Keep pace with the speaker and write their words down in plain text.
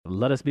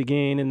Let us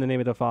begin in the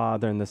name of the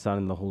Father, and the Son,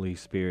 and the Holy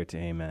Spirit.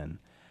 Amen.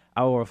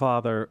 Our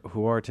Father,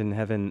 who art in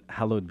heaven,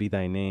 hallowed be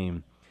thy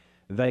name.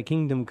 Thy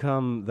kingdom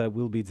come, thy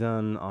will be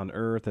done on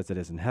earth as it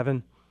is in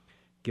heaven.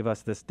 Give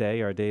us this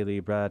day our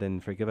daily bread,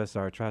 and forgive us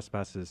our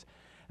trespasses,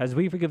 as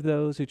we forgive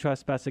those who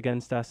trespass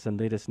against us. And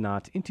lead us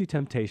not into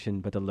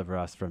temptation, but deliver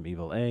us from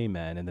evil.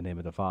 Amen. In the name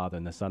of the Father,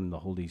 and the Son, and the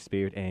Holy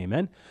Spirit.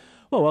 Amen.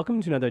 Well,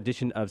 welcome to another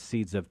edition of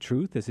Seeds of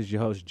Truth. This is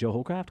your host, Joe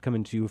Hollcraft,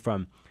 coming to you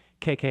from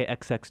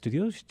KKXX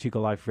Studios,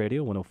 Chico Life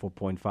Radio,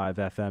 104.5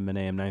 FM and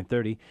AM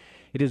 930.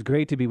 It is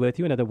great to be with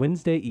you another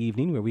Wednesday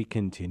evening where we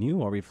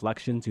continue our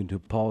reflections into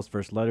Paul's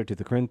first letter to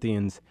the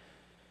Corinthians.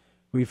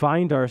 We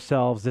find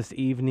ourselves this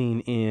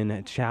evening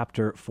in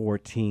chapter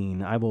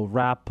 14. I will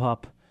wrap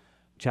up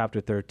chapter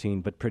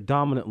 13, but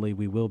predominantly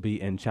we will be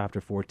in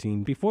chapter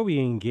 14. Before we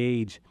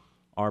engage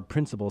our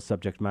principal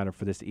subject matter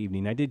for this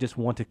evening, I did just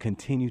want to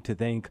continue to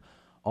thank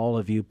all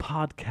of you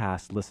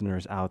podcast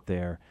listeners out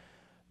there.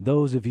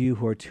 Those of you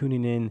who are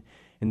tuning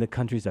in the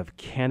countries of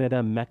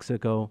Canada,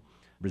 Mexico,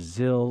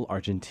 Brazil,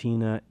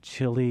 Argentina,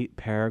 Chile,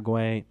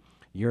 Paraguay,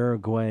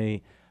 Uruguay,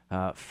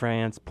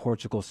 France,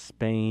 Portugal,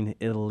 Spain,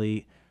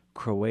 Italy,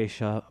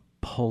 Croatia,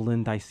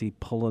 Poland. I see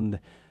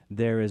Poland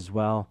there as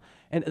well.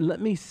 And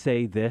let me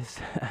say this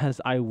as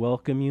I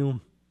welcome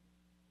you.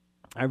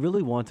 I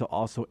really want to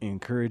also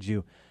encourage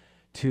you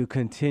to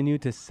continue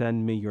to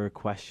send me your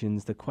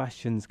questions. The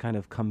questions kind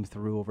of come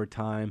through over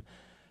time.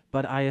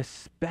 But I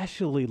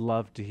especially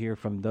love to hear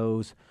from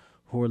those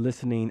who are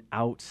listening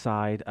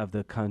outside of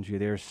the country.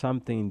 There's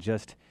something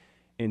just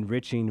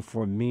enriching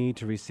for me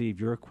to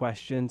receive your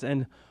questions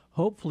and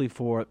hopefully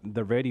for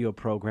the radio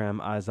program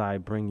as I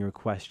bring your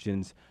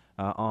questions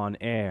on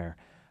air.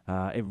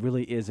 It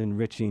really is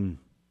enriching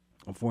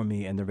for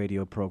me and the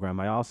radio program.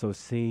 I also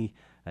see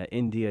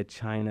India,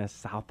 China,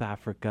 South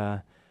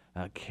Africa,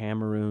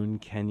 Cameroon,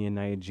 Kenya,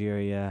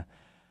 Nigeria.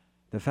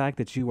 The fact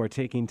that you are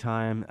taking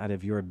time out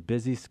of your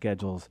busy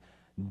schedules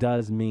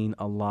does mean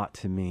a lot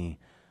to me.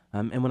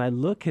 And when I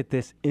look at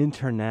this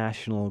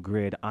international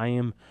grid, I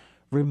am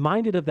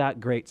reminded of that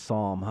great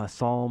psalm,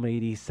 Psalm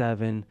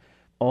 87,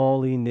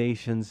 all ye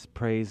nations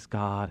praise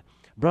God.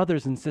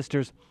 Brothers and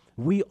sisters,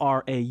 we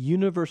are a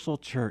universal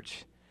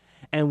church,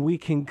 and we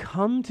can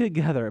come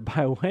together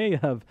by way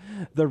of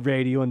the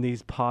radio and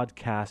these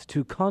podcasts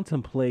to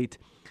contemplate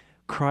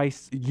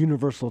Christ's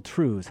universal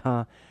truths,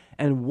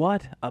 And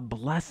what a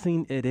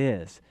blessing it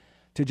is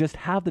to just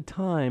have the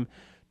time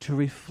to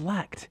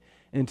reflect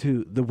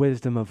into the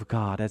wisdom of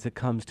God as it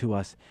comes to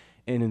us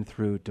in and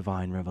through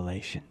divine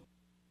revelation.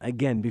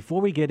 Again,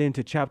 before we get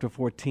into chapter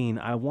 14,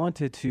 I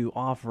wanted to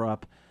offer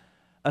up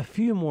a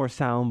few more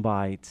sound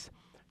bites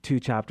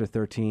to chapter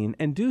 13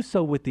 and do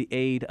so with the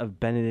aid of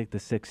Benedict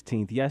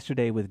XVI.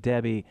 Yesterday with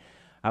Debbie,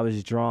 I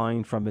was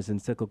drawing from his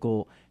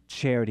encyclical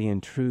Charity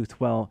and Truth.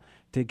 Well,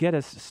 to get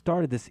us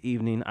started this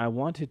evening, I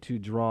wanted to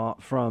draw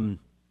from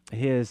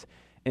his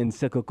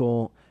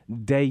encyclical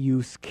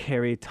Deus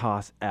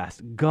Caritas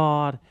Est.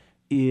 God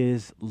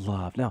is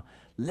love. Now,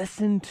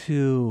 listen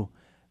to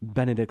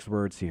Benedict's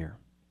words here.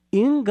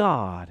 In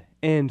God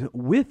and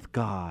with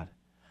God,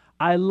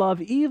 I love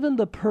even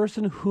the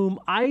person whom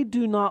I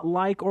do not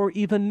like or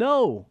even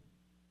know.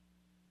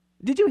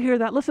 Did you hear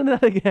that? Listen to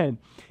that again.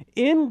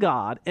 In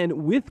God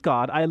and with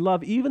God, I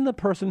love even the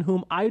person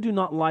whom I do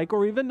not like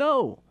or even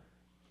know.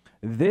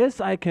 This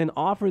I can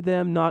offer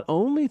them not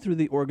only through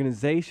the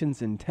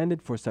organizations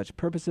intended for such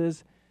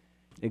purposes,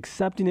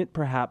 accepting it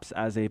perhaps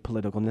as a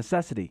political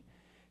necessity.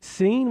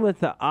 Seen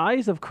with the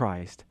eyes of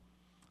Christ,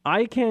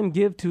 I can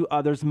give to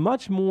others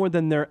much more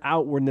than their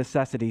outward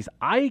necessities.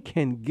 I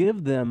can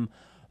give them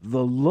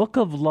the look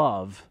of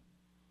love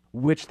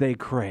which they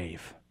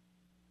crave.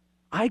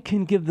 I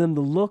can give them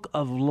the look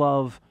of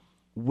love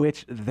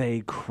which they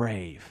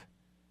crave.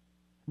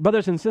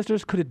 Brothers and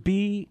sisters, could it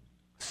be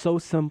so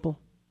simple?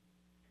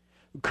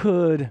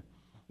 Could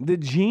the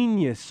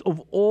genius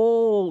of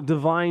all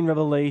divine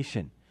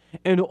revelation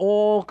and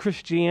all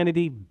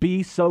Christianity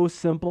be so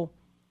simple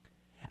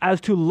as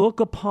to look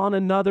upon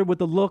another with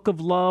the look of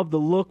love, the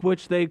look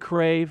which they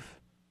crave?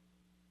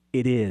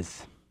 It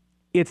is.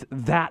 It's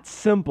that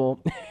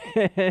simple,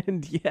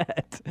 and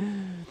yet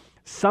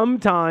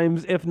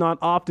sometimes, if not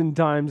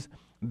oftentimes,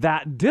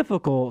 that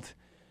difficult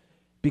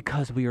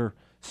because we are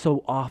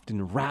so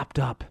often wrapped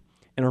up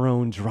in our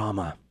own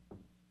drama.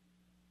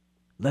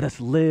 Let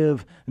us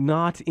live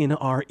not in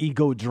our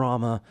ego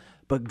drama,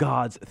 but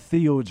God's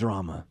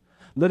theodrama.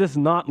 Let us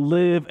not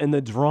live in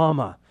the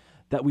drama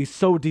that we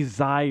so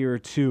desire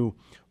to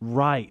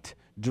write,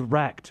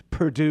 direct,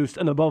 produce,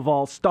 and above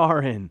all,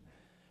 star in.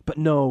 But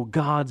no,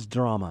 God's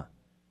drama,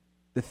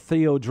 the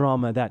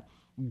theodrama that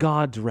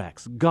God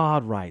directs,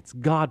 God writes,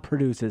 God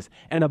produces,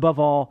 and above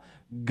all,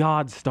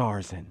 God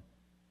stars in.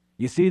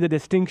 You see the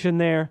distinction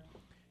there?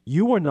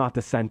 You are not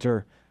the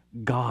center,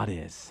 God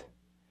is.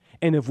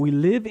 And if we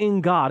live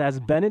in God,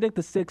 as Benedict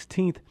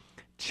XVI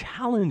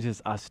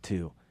challenges us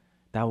to,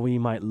 that we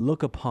might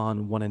look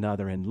upon one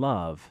another in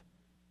love,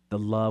 the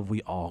love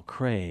we all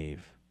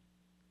crave,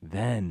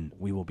 then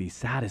we will be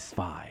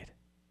satisfied.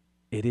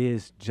 It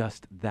is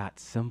just that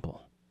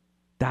simple.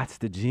 That's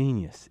the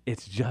genius.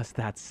 It's just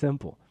that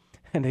simple.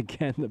 And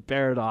again, the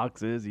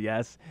paradox is,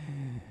 yes,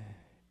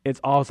 it's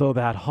also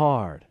that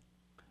hard.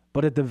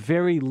 But at the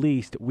very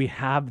least, we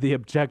have the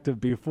objective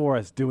before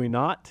us, do we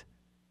not?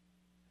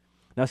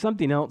 Now,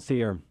 something else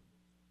here.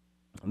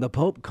 The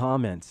Pope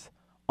comments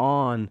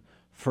on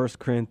 1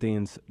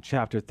 Corinthians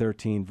chapter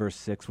 13, verse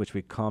 6, which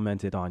we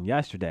commented on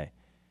yesterday.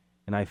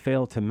 And I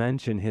failed to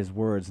mention his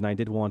words, and I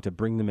did want to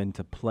bring them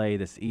into play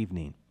this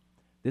evening.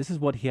 This is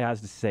what he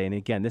has to say. And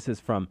again, this is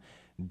from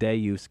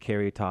Deus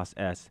Caritas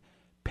Est,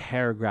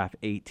 paragraph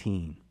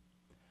 18.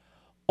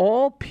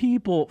 All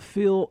people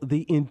feel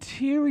the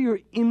interior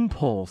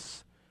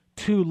impulse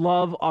to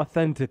love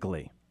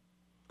authentically.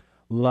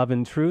 Love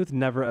and truth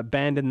never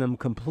abandon them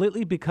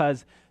completely,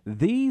 because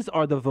these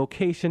are the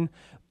vocation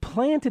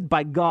planted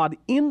by God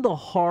in the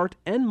heart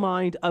and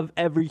mind of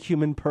every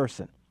human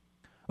person.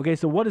 Okay,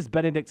 so what is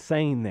Benedict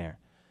saying there?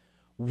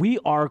 We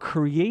are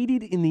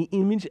created in the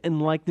image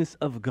and likeness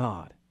of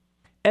God.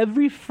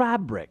 Every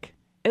fabric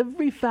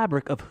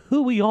of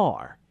who we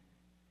are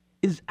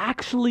is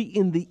actually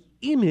in the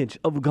image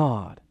of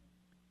God.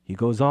 He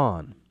goes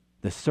on,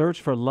 the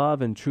search for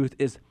love and truth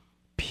is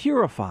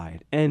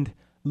purified and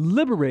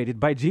liberated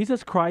by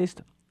Jesus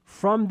Christ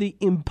from the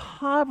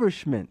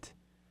impoverishment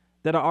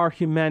that our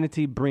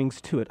humanity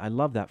brings to it. I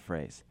love that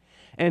phrase.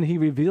 And he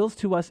reveals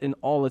to us in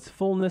all its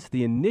fullness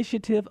the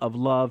initiative of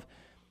love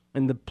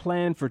and the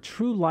plan for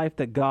true life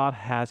that God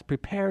has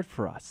prepared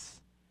for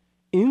us.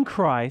 In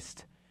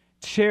Christ,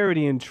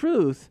 charity and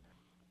truth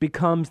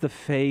becomes the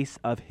face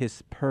of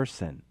his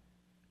person.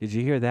 Did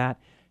you hear that?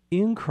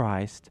 In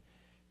Christ,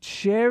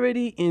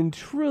 charity and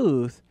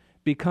truth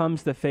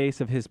becomes the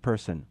face of his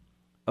person.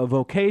 A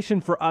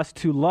vocation for us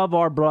to love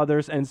our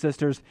brothers and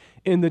sisters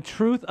in the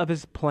truth of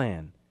his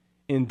plan.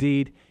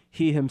 Indeed,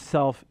 he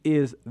himself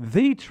is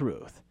the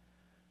truth.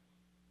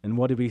 And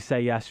what did we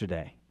say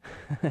yesterday?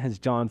 As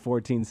John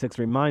 14:6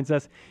 reminds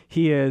us,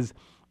 he is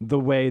the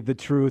way, the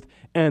truth,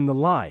 and the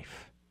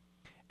life.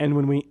 And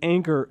when we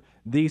anchor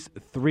these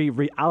three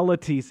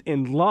realities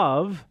in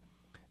love,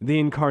 the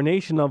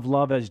incarnation of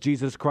love as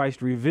Jesus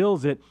Christ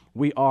reveals it,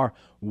 we are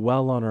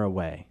well on our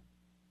way.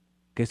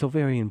 Okay, so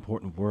very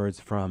important words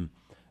from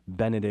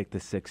Benedict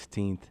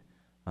XVI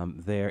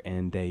there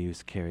in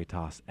Deus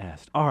Caritas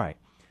Est. All right,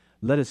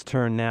 let us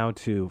turn now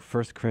to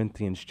 1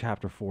 Corinthians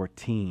chapter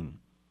 14.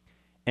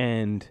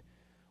 And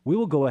we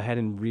will go ahead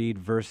and read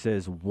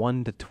verses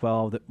 1 to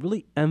 12 that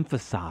really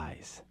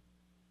emphasize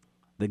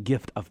the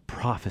gift of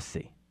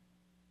prophecy,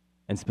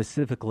 and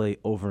specifically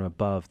over and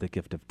above the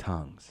gift of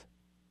tongues.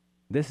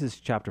 This is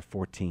chapter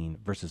 14,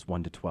 verses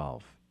 1 to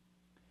 12.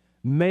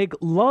 Make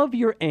love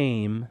your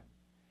aim,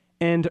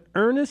 and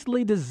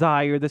earnestly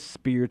desire the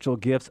spiritual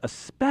gifts,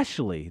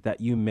 especially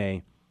that you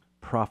may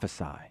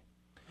prophesy.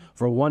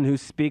 For one who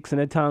speaks in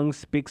a tongue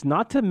speaks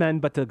not to men,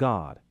 but to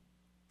God.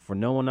 For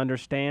no one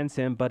understands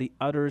him, but he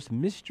utters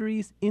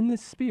mysteries in the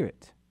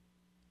Spirit.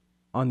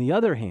 On the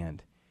other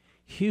hand,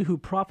 he who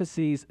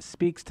prophesies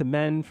speaks to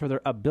men for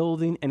their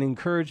upbuilding and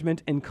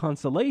encouragement and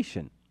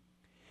consolation.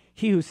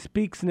 He who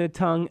speaks in a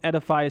tongue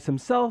edifies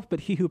himself,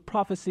 but he who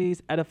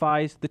prophesies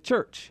edifies the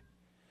church.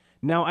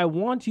 Now I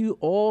want you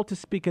all to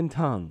speak in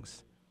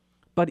tongues,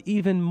 but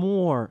even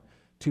more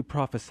to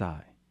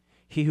prophesy.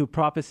 He who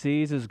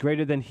prophesies is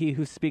greater than he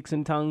who speaks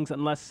in tongues,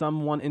 unless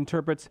someone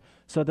interprets,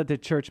 so that the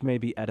church may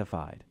be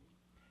edified.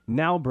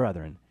 Now,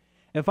 brethren,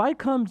 if I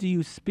come to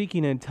you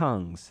speaking in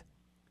tongues,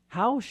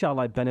 how shall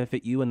I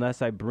benefit you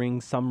unless I bring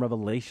some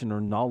revelation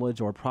or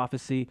knowledge or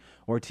prophecy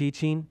or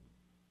teaching?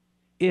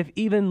 If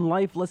even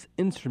lifeless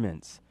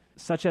instruments,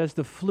 such as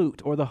the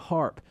flute or the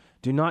harp,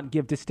 do not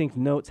give distinct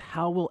notes,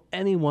 how will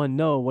anyone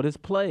know what is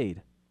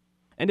played?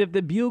 And if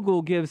the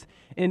bugle gives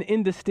an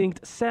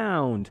indistinct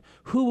sound,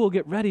 who will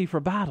get ready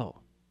for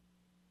battle?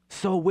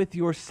 So with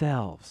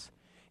yourselves,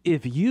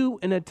 if you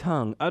in a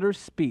tongue utter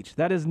speech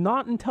that is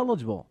not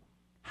intelligible,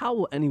 how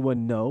will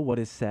anyone know what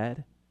is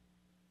said?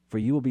 For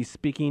you will be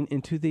speaking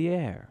into the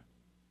air.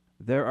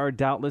 There are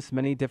doubtless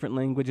many different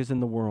languages in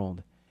the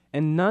world,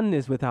 and none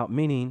is without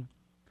meaning.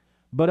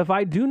 But if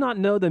I do not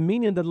know the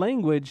meaning of the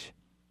language,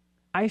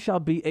 I shall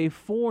be a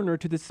foreigner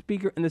to the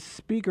speaker, and the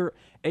speaker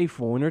a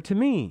foreigner to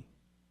me.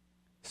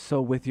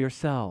 So with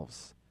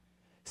yourselves,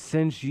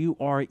 since you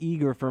are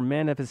eager for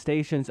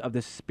manifestations of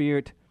the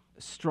Spirit,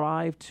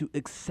 strive to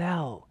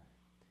excel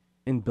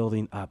in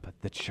building up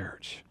the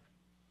church.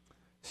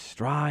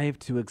 Strive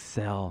to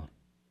excel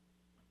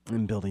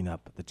in building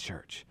up the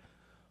church.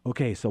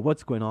 Okay, so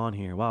what's going on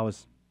here? Well, I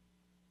was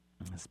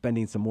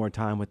spending some more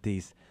time with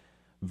these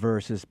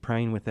verses,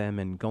 praying with them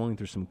and going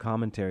through some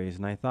commentaries,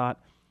 and I thought,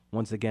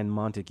 once again,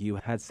 Montague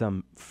had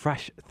some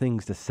fresh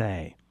things to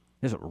say.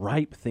 There's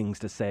ripe things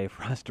to say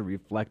for us to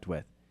reflect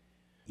with.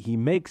 He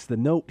makes the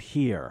note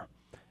here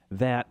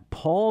that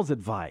Paul's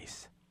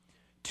advice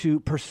to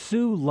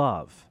pursue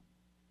love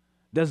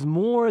does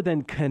more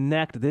than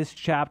connect this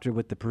chapter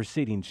with the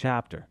preceding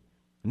chapter.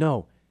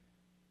 No,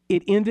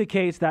 it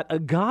indicates that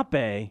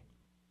agape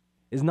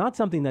is not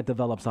something that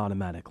develops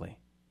automatically.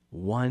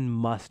 one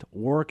must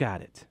work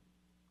at it.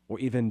 Or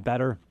even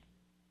better,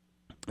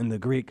 in the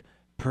Greek,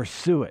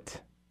 pursue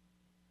it.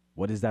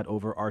 What is that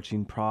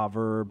overarching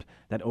proverb,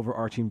 that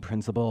overarching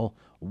principle?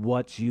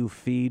 What you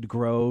feed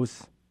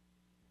grows.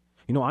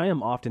 You know, I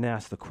am often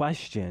asked the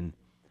question,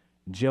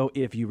 Joe,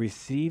 if you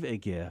receive a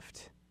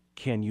gift,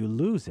 can you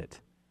lose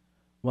it?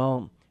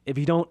 Well, if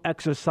you don't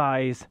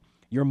exercise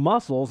your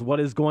muscles,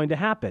 what is going to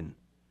happen?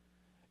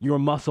 Your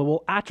muscle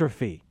will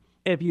atrophy.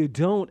 If you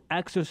don't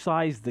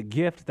exercise the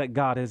gift that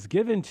God has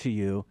given to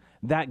you,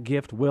 that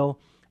gift will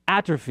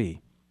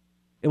atrophy.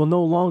 It will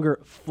no longer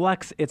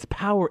flex its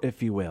power,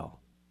 if you will.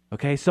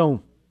 Okay,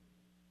 so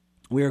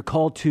we are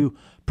called to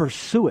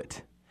pursue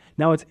it.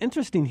 Now, it's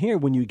interesting here,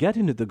 when you get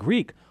into the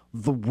Greek,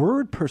 the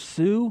word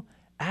pursue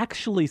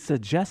actually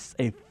suggests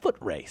a foot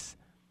race,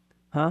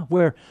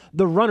 where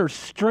the runner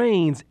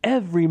strains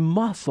every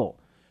muscle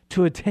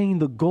to attain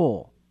the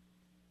goal.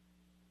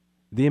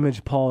 The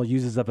image Paul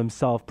uses of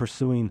himself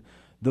pursuing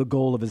the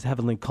goal of his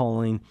heavenly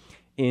calling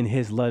in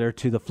his letter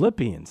to the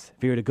Philippians.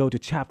 If you were to go to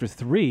chapter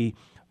 3,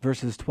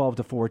 verses 12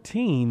 to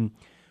 14,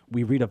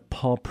 we read of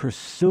Paul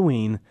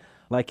pursuing,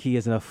 like he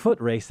is in a foot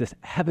race, this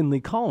heavenly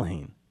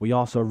calling. We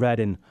also read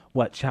in,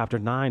 chapter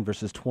 9,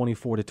 verses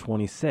 24 to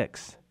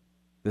 26,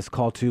 this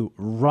call to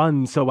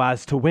run so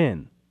as to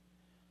win.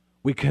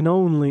 We can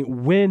only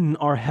win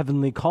our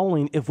heavenly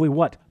calling if we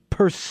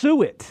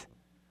pursue it,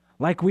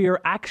 like we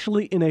are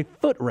actually in a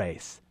foot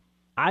race.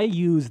 I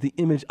use the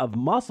image of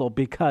muscle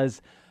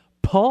because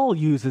Paul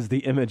uses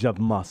the image of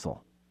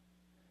muscle.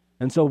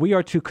 And so we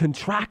are to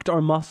contract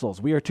our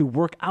muscles. We are to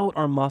work out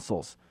our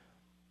muscles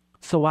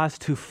so as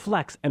to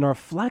flex. And our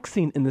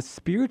flexing in the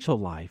spiritual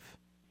life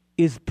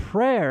is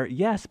prayer,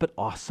 yes, but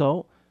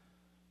also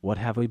what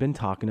have we been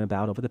talking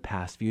about over the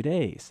past few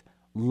days?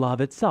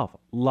 Love itself.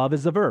 Love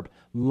is a verb.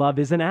 Love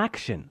is an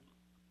action.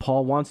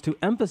 Paul wants to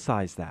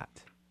emphasize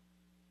that.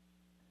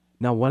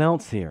 Now, what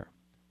else here?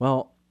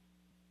 Well,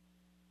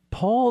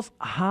 Paul's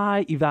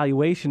high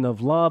evaluation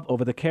of love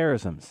over the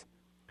charisms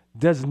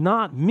does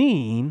not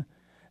mean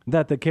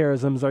that the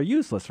charisms are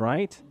useless,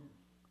 right?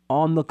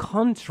 On the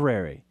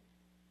contrary,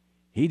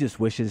 he just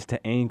wishes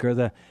to anchor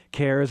the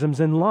charisms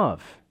in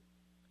love.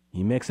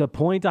 He makes a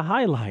point to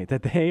highlight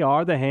that they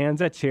are the hands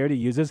that charity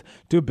uses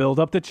to build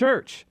up the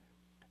church.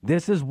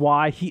 This is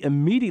why he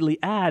immediately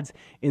adds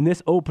in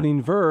this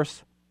opening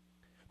verse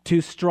to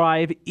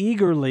strive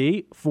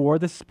eagerly for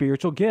the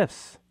spiritual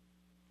gifts.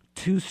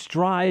 To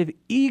strive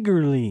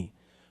eagerly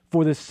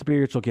for the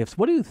spiritual gifts.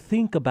 What do you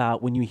think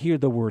about when you hear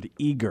the word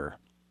eager?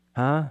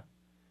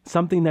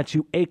 Something that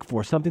you ache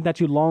for, something that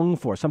you long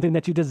for, something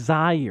that you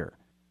desire.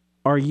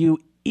 Are you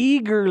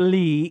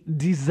eagerly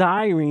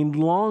desiring,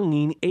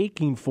 longing,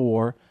 aching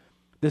for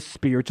the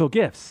spiritual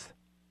gifts?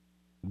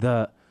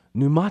 The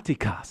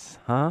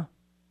pneumatikas,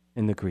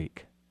 in the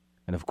Greek.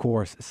 And of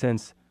course,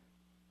 since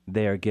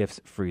they are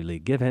gifts freely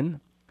given,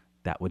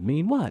 that would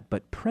mean what?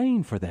 But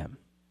praying for them.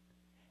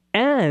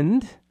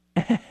 And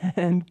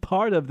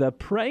part of the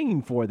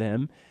praying for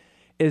them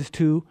is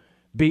to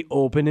be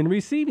open in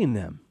receiving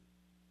them.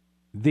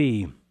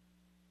 The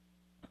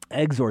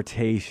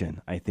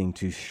exhortation, I think,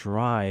 to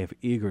strive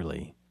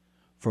eagerly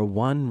for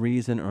one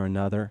reason or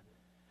another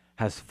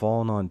has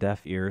fallen on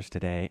deaf ears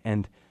today.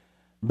 And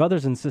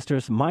brothers and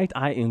sisters, might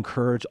I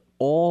encourage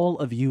all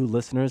of you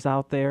listeners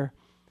out there,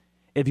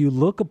 if you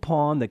look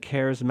upon the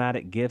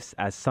charismatic gifts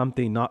as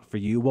something not for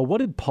you, well, what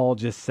did Paul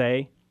just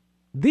say?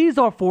 These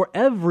are for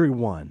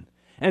everyone,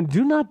 and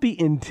do not be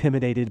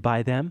intimidated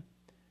by them.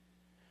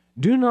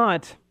 Do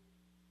not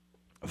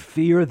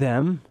fear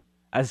them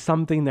as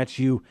something that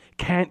you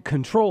can't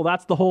control.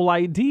 That's the whole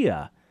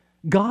idea.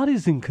 God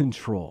is in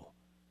control.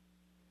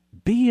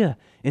 Be an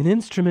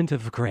instrument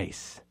of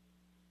grace.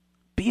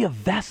 Be a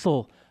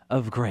vessel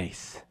of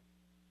grace.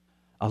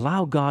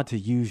 Allow God to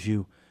use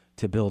you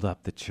to build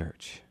up the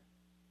church.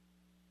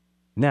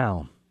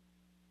 Now,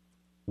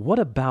 what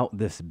about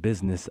this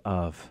business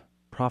of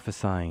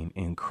prophesying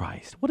in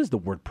Christ? What does the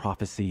word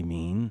prophecy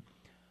mean?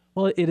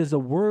 Well, it is a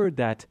word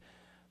that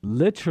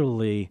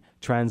literally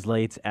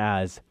translates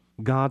as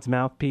God's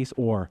mouthpiece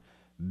or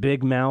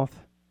big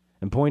mouth.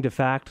 In point of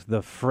fact,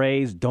 the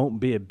phrase "don't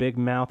be a big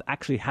mouth"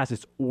 actually has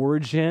its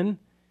origin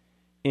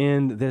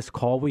in this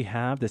call we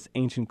have, this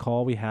ancient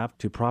call we have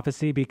to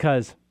prophecy,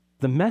 because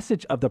the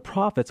message of the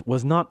prophets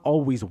was not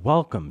always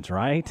welcomed,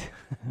 right?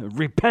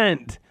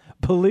 Repent,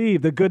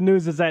 believe, the good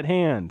news is at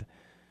hand.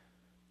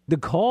 The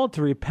call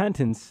to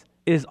repentance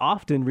is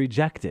often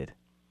rejected.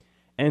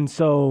 And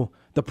so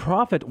the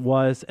prophet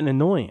was an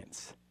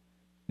annoyance.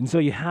 And so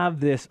you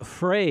have this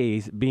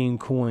phrase being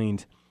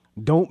coined,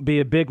 don't be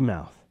a big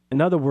mouth.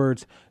 In other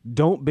words,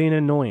 don't be an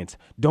annoyance.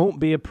 Don't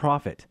be a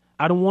prophet.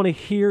 I don't want to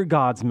hear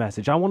God's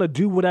message. I want to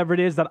do whatever it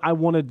is that I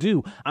want to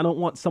do. I don't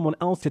want someone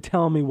else to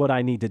tell me what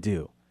I need to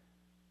do.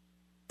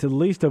 To the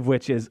least of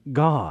which is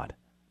God.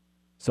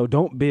 So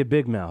don't be a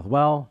big mouth.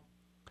 Well,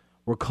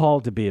 we're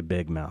called to be a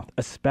big mouth,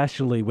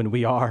 especially when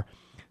we are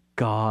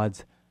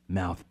God's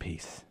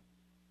mouthpiece.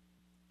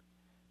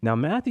 Now,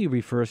 Matthew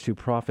refers to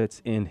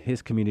prophets in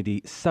his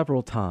community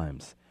several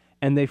times,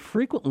 and they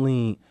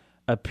frequently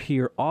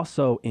appear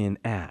also in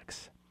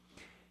Acts.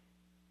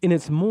 In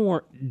its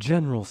more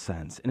general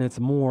sense, in its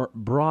more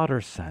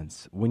broader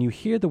sense, when you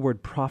hear the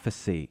word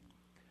prophecy,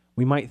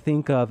 we might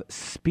think of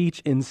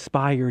speech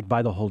inspired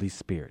by the Holy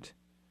Spirit.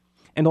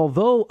 And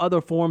although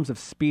other forms of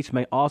speech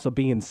may also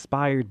be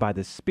inspired by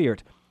the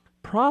Spirit,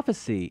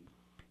 prophecy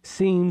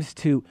seems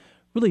to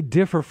really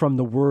differ from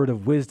the word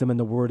of wisdom and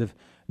the word of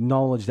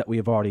knowledge that we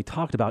have already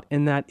talked about,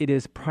 in that it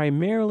is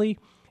primarily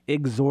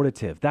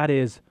exhortative. That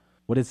is,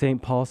 what did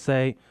St. Paul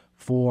say?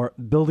 For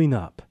building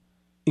up,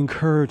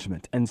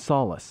 encouragement, and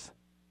solace.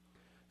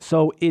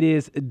 So it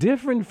is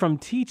different from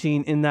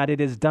teaching in that it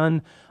is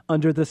done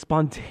under the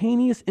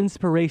spontaneous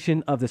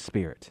inspiration of the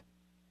Spirit.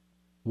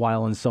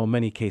 While in so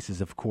many cases,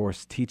 of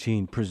course,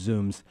 teaching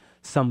presumes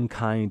some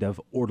kind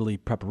of orderly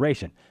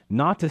preparation.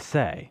 Not to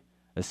say,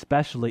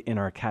 especially in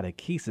our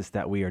catechesis,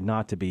 that we are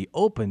not to be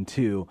open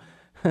to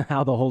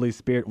how the Holy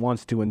Spirit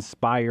wants to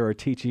inspire our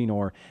teaching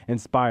or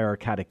inspire our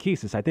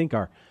catechesis. I think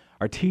our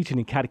teaching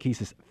and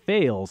catechesis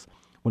fails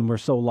when we're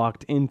so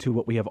locked into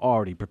what we have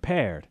already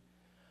prepared.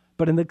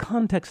 But in the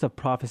context of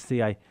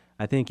prophecy, I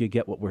think you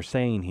get what we're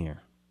saying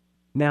here.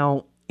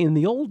 Now, in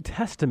the Old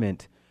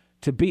Testament,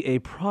 to be a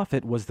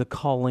prophet was the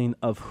calling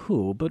of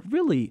who? But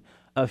really,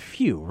 a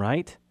few,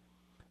 right?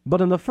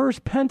 But in the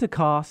first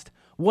Pentecost,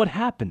 what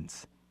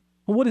happens?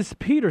 What does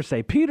Peter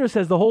say? Peter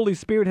says the Holy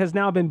Spirit has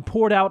now been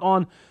poured out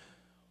on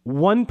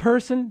one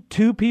person,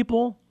 two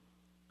people,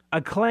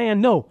 a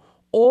clan. No,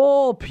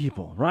 all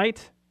people,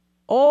 right?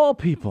 All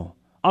people,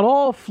 on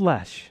all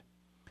flesh.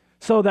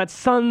 So that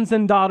sons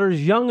and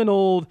daughters, young and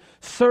old,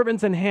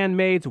 servants and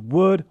handmaids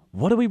would,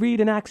 what do we read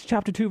in Acts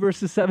chapter 2,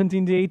 verses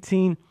 17 to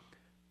 18?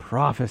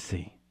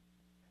 Prophecy.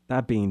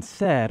 That being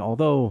said,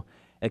 although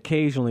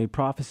occasionally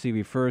prophecy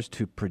refers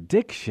to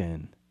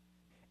prediction,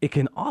 it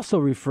can also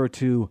refer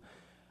to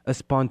a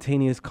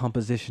spontaneous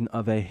composition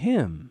of a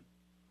hymn,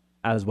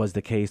 as was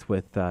the case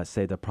with,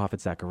 say, the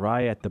prophet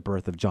Zechariah at the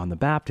birth of John the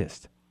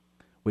Baptist.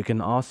 We can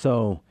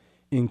also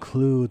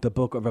include the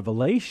book of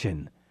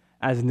Revelation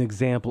as an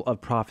example of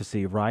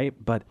prophecy, right?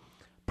 But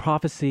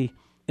prophecy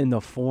in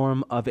the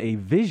form of a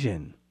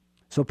vision.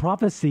 So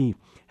prophecy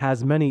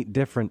has many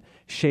different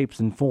shapes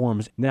and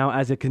forms. Now,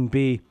 as it can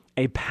be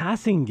a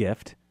passing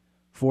gift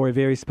for a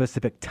very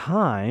specific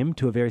time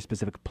to a very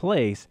specific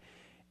place,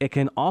 it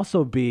can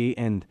also be,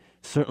 and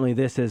certainly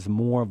this is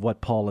more of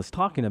what Paul is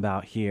talking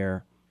about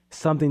here,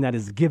 something that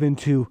is given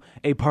to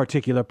a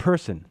particular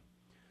person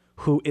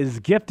who is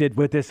gifted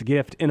with this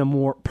gift in a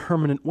more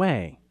permanent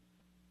way.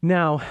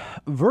 Now,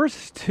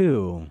 verse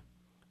 2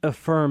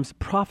 affirms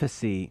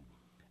prophecy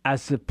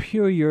as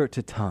superior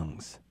to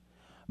tongues,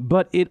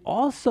 but it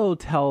also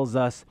tells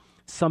us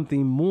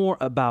something more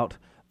about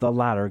the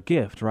latter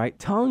gift, right?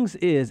 Tongues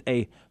is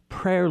a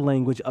prayer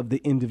language of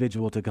the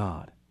individual to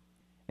God.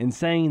 In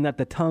saying that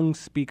the tongue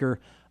speaker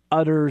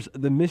utters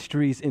the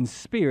mysteries in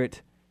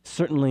spirit,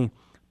 certainly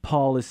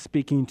Paul is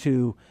speaking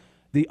to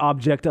the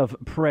object of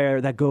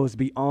prayer that goes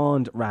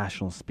beyond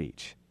rational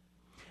speech.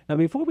 Now,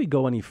 before we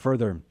go any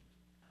further,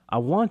 I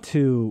want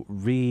to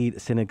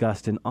read St.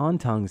 Augustine on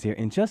tongues here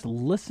and just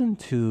listen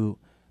to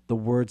the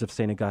words of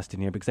St. Augustine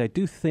here, because I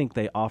do think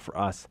they offer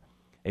us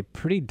a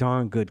pretty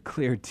darn good,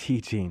 clear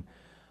teaching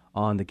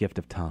on the gift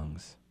of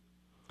tongues.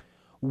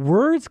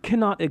 Words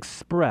cannot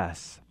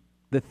express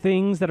the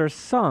things that are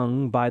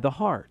sung by the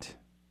heart.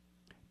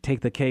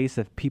 Take the case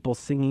of people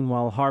singing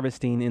while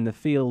harvesting in the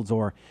fields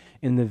or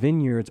in the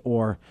vineyards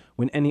or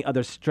when any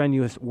other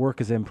strenuous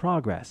work is in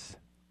progress.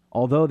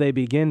 Although they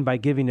begin by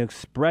giving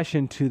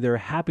expression to their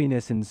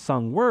happiness in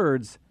sung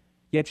words,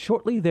 yet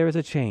shortly there is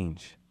a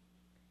change.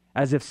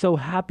 As if so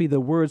happy the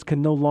words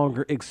can no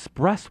longer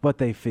express what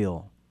they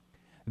feel.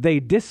 They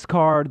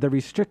discard the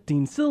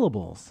restricting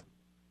syllables.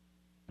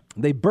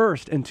 They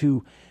burst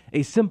into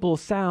a simple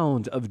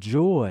sound of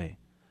joy,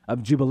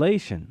 of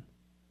jubilation.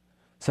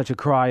 Such a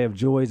cry of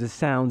joy is a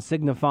sound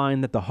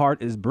signifying that the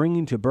heart is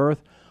bringing to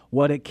birth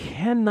what it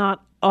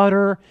cannot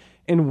utter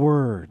in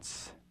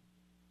words.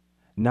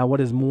 Now,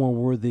 what is more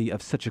worthy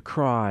of such a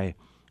cry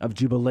of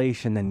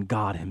jubilation than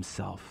God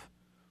himself,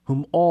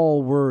 whom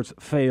all words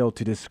fail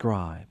to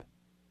describe?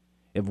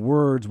 If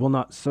words will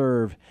not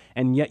serve,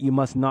 and yet you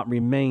must not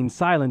remain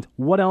silent,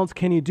 what else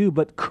can you do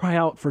but cry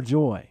out for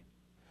joy?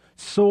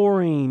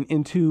 Soaring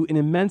into an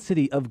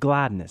immensity of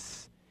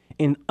gladness,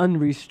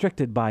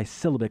 unrestricted by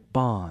syllabic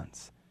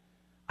bonds.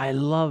 I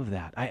love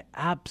that. I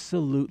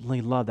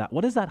absolutely love that.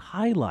 What does that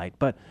highlight?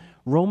 But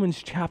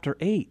Romans chapter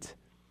 8,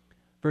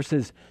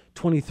 verses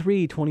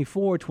 23,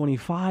 24,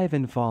 25,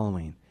 and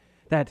following.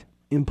 That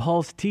in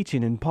Paul's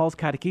teaching, in Paul's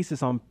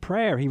catechesis on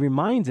prayer, he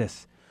reminds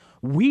us,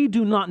 we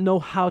do not know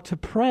how to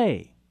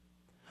pray,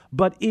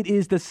 but it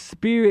is the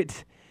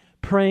Spirit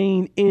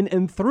praying in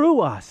and through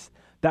us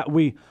that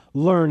we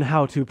learn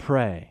how to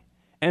pray.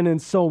 And in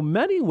so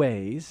many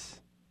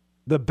ways,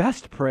 the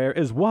best prayer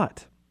is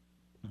what?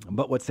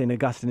 But what St.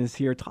 Augustine is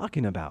here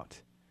talking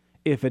about,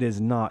 if it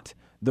is not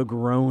the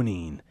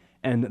groaning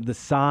and the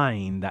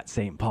sighing that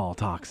St. Paul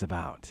talks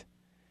about.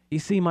 You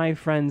see, my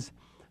friends,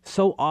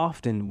 so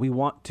often we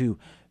want to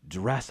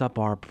dress up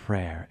our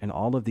prayer in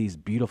all of these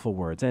beautiful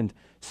words. And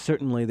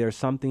certainly there's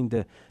something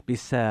to be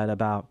said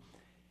about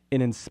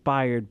an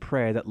inspired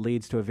prayer that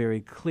leads to a very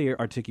clear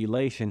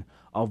articulation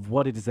of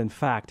what it is in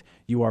fact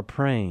you are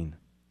praying.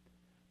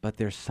 But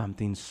there's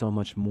something so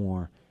much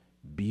more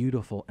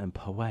beautiful and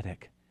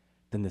poetic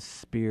than the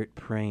Spirit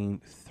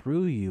praying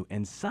through you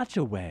in such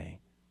a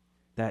way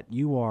that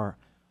you are,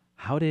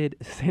 how did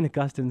St.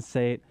 Augustine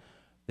say it?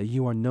 That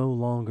you are no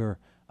longer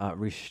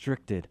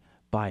restricted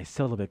by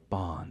syllabic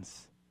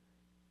bonds.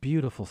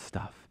 Beautiful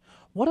stuff.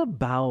 What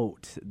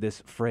about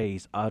this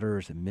phrase,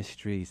 utters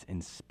mysteries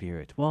in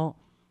spirit? Well,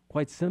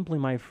 quite simply,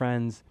 my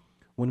friends,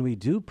 when we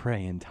do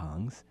pray in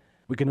tongues,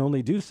 we can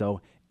only do so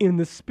in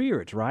the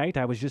Spirit, right?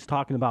 I was just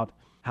talking about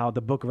how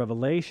the book of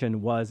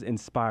Revelation was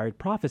inspired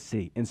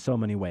prophecy in so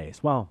many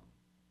ways. Well,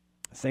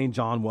 St.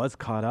 John was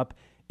caught up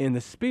in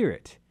the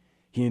Spirit.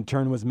 He in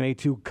turn was made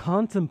to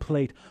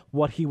contemplate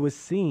what he was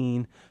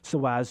seeing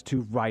so as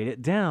to write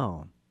it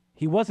down.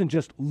 He wasn't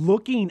just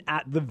looking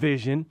at the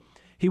vision,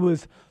 he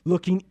was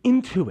looking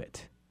into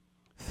it,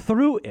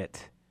 through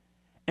it,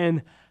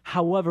 and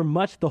however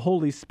much the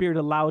Holy Spirit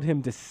allowed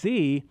him to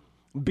see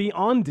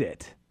beyond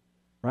it,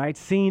 right?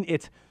 Seeing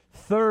its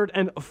third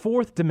and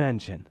fourth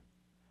dimension,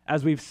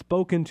 as we've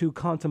spoken to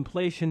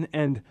contemplation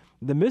and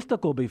the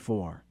mystical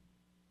before.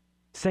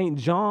 St.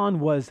 John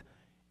was,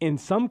 in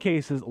some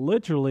cases,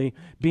 literally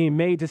being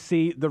made to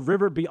see the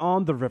river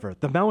beyond the river,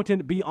 the mountain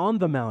beyond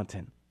the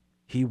mountain.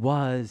 He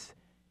was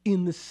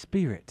in the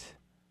Spirit,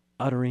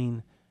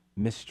 uttering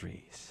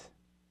mysteries.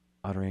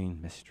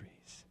 Uttering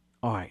mysteries.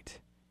 All right.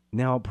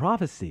 Now,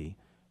 prophecy,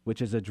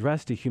 which is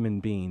addressed to human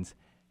beings,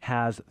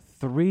 has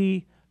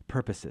three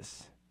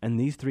purposes. And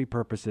these three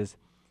purposes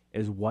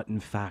is what, in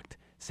fact,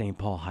 St.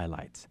 Paul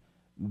highlights.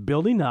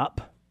 Building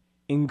up,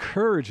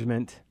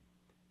 encouragement,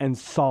 and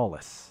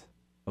solace.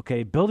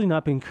 Okay, building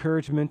up,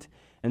 encouragement,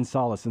 and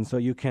solace. And so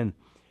you can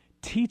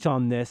teach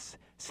on this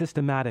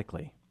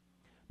systematically.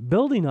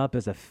 Building up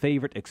is a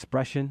favorite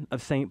expression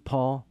of St.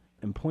 Paul.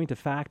 In point of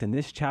fact, in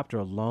this chapter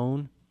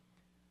alone,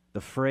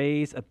 the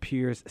phrase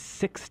appears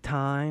 6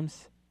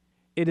 times.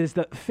 It is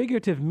the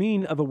figurative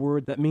meaning of a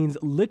word that means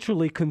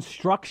literally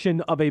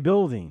construction of a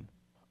building.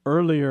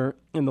 Earlier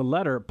in the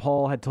letter,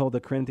 Paul had told the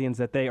Corinthians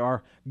that they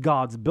are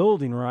God's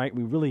building, right?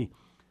 We really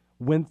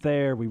went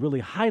there. We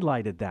really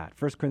highlighted that.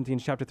 1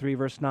 Corinthians chapter 3,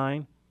 verse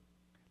 9.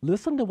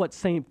 Listen to what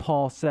St.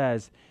 Paul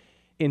says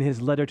in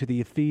his letter to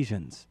the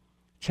Ephesians,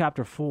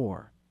 chapter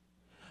 4.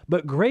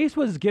 But grace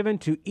was given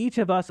to each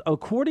of us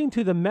according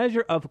to the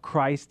measure of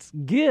Christ's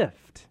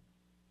gift.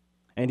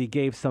 And he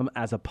gave some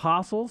as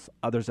apostles,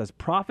 others as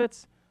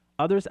prophets,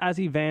 others as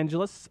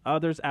evangelists,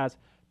 others as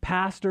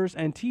pastors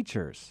and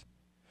teachers,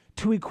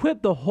 to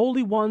equip the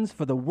holy ones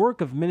for the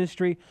work of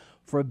ministry,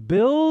 for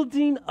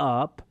building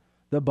up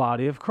the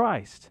body of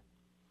Christ,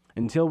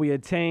 until we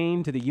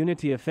attain to the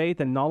unity of faith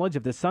and knowledge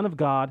of the Son of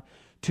God,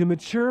 to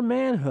mature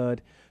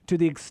manhood, to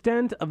the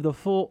extent of the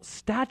full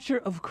stature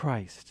of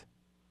Christ,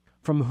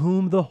 from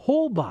whom the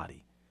whole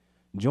body,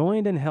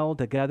 joined and held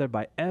together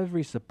by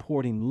every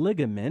supporting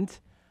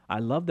ligament, I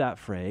love that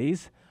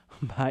phrase,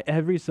 by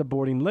every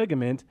supporting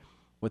ligament,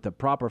 with the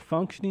proper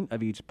functioning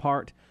of each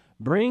part,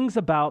 brings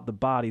about the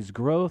body's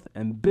growth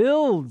and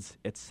builds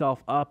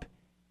itself up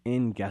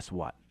in, guess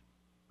what?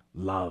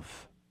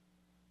 Love.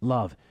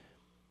 Love.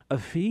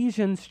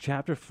 Ephesians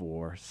chapter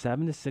 4,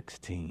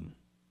 7-16,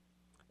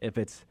 if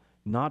it's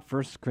not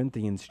 1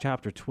 Corinthians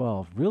chapter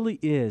 12, really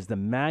is the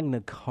Magna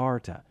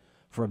Carta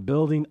for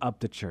building up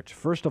the church.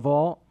 First of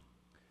all,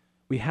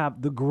 we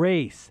have the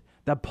grace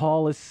that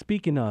Paul is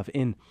speaking of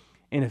in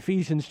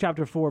Ephesians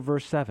chapter 4,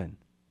 verse 7.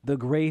 The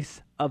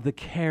grace of the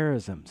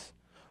charisms,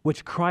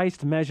 which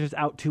Christ measures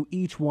out to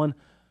each one,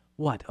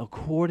 what?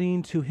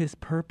 According to his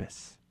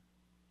purpose.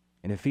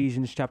 In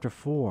Ephesians chapter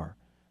 4,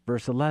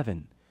 verse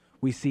 11,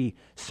 we see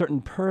certain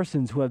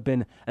persons who have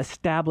been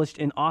established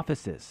in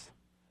offices.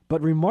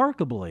 But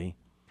remarkably,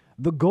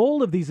 the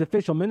goal of these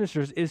official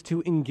ministers is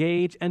to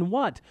engage in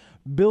what?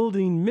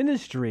 Building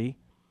ministry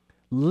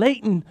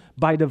latent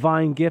by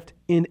divine gift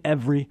in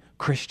every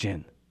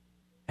Christian.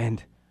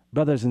 And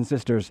brothers and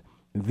sisters,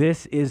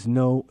 this is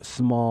no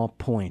small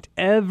point.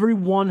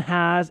 Everyone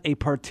has a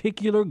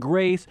particular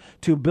grace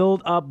to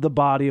build up the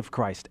body of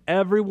Christ.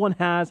 Everyone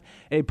has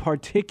a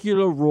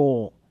particular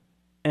role.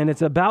 And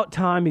it's about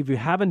time, if you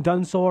haven't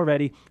done so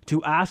already,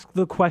 to ask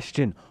the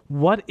question,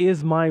 what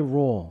is my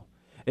role?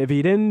 If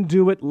you didn't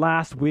do it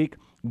last week,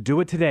 do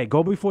it today.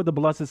 Go before the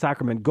Blessed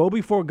Sacrament. Go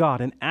before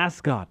God and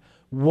ask God,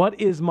 what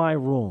is my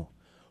role?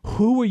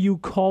 Who are you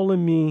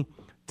calling me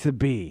to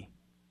be?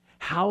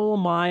 How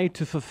am I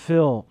to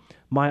fulfill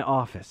my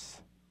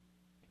office?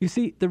 You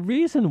see, the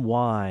reason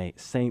why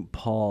St.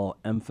 Paul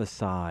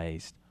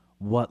emphasized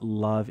what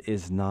love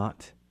is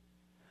not,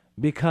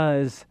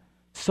 because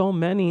so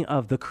many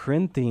of the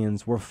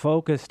Corinthians were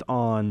focused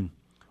on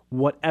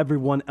what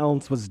everyone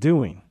else was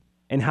doing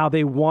and how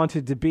they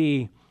wanted to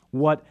be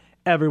what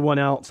everyone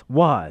else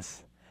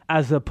was,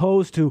 as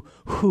opposed to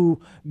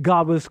who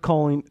God was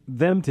calling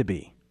them to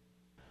be.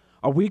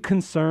 Are we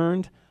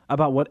concerned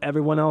about what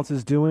everyone else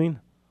is doing?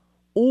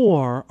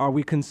 Or are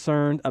we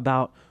concerned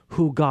about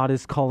who God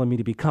is calling me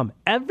to become?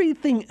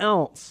 Everything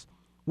else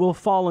will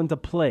fall into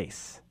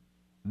place.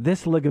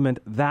 This ligament,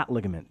 that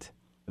ligament,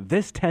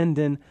 this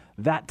tendon,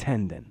 that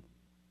tendon.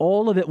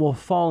 All of it will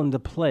fall into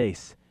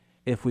place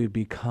if we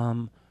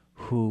become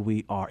who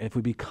we are, if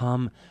we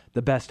become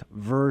the best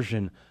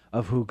version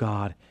of who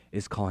God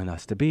is calling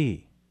us to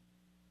be.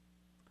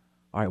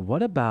 All right,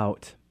 what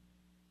about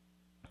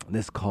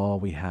this call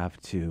we have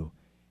to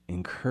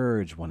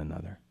encourage one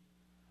another?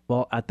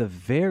 Well, at the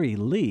very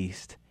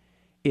least,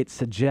 it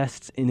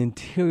suggests an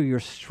interior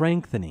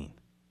strengthening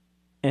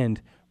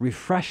and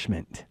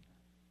refreshment.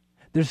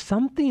 There's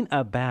something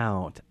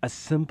about a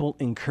simple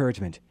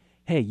encouragement.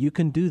 Hey, you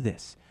can do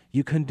this.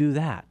 You can do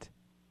that.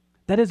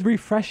 That is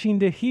refreshing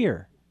to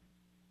hear.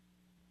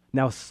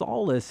 Now,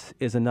 solace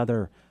is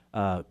another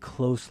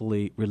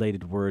closely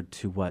related word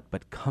to what?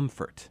 But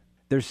comfort.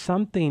 There's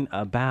something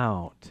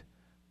about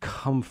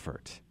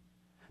comfort.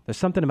 There's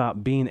something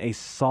about being a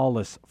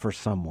solace for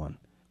someone,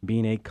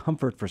 being a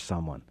comfort for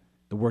someone.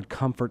 The word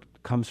comfort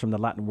comes from the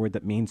Latin word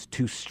that means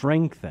to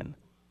strengthen.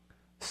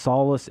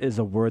 Solace is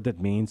a word that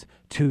means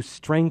to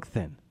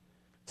strengthen.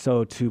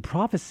 So to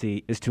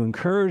prophecy is to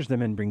encourage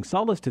them and bring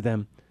solace to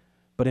them,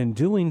 but in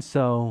doing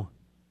so,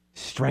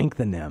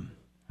 strengthen them,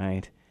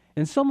 right?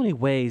 In so many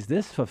ways,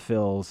 this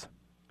fulfills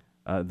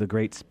the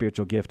great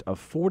spiritual gift of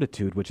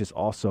fortitude, which is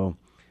also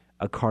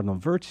a cardinal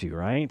virtue,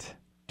 right?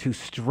 To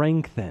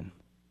strengthen,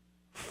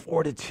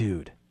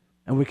 fortitude.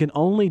 And we can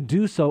only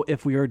do so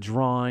if we are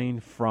drawing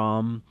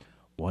from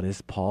what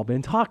has Paul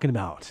been talking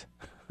about?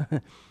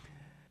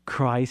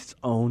 Christ's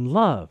own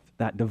love,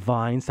 that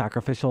divine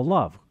sacrificial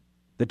love.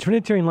 The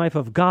Trinitarian life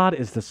of God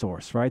is the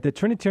source, right? The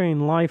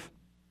Trinitarian life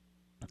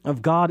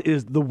of God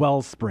is the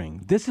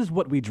wellspring. This is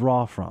what we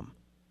draw from.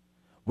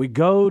 We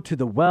go to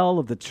the well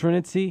of the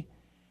Trinity,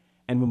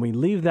 and when we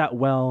leave that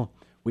well,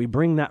 we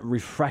bring that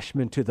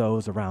refreshment to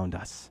those around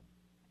us.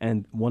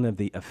 And one of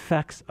the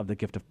effects of the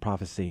gift of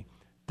prophecy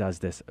does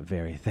this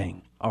very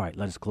thing. All right,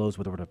 let us close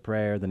with a word of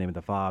prayer. In the name of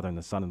the Father, and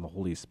the Son, and the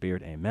Holy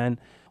Spirit. Amen.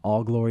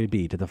 All glory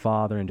be to the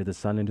Father, and to the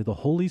Son, and to the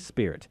Holy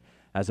Spirit,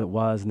 as it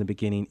was in the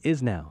beginning,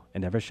 is now,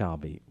 and ever shall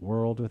be,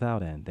 world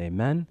without end.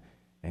 Amen.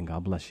 And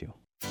God bless you.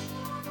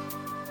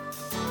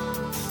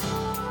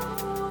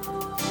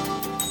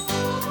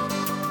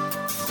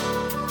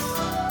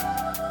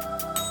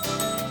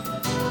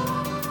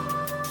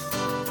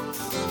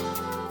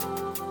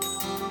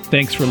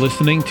 Thanks for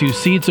listening to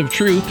Seeds of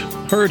Truth,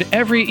 heard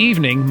every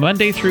evening,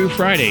 Monday through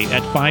Friday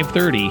at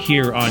 5:30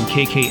 here on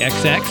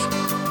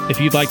KKXX.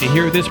 If you'd like to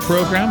hear this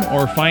program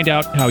or find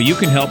out how you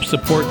can help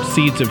support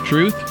Seeds of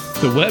Truth,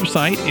 the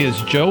website is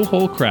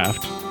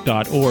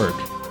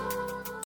joehollcraft.org.